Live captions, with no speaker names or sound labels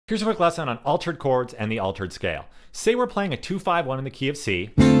Here's a quick lesson on altered chords and the altered scale. Say we're playing a 2-5-1 in the key of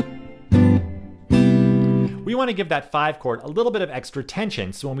C. We want to give that 5 chord a little bit of extra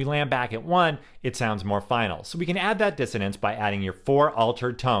tension, so when we land back at 1, it sounds more final. So we can add that dissonance by adding your 4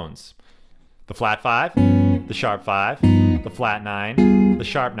 altered tones. The flat 5, the sharp 5, the flat 9, the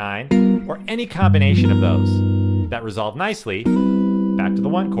sharp 9, or any combination of those that resolve nicely back to the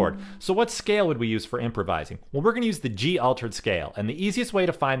 1 chord. So what scale would we use for improvising? Well, we're going to use the G altered scale, and the easiest way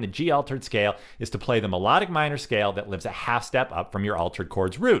to find the G altered scale is to play the melodic minor scale that lives a half step up from your altered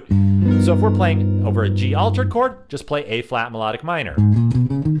chord's root. So if we're playing over a G altered chord, just play A flat melodic minor.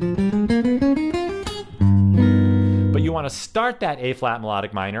 But you want to start that A flat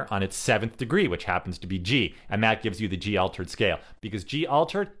melodic minor on its 7th degree, which happens to be G, and that gives you the G altered scale, because G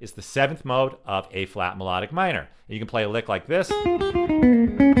altered is the 7th mode of A flat melodic minor. And you can play a lick like this, then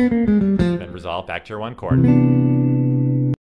resolve back to your 1 chord.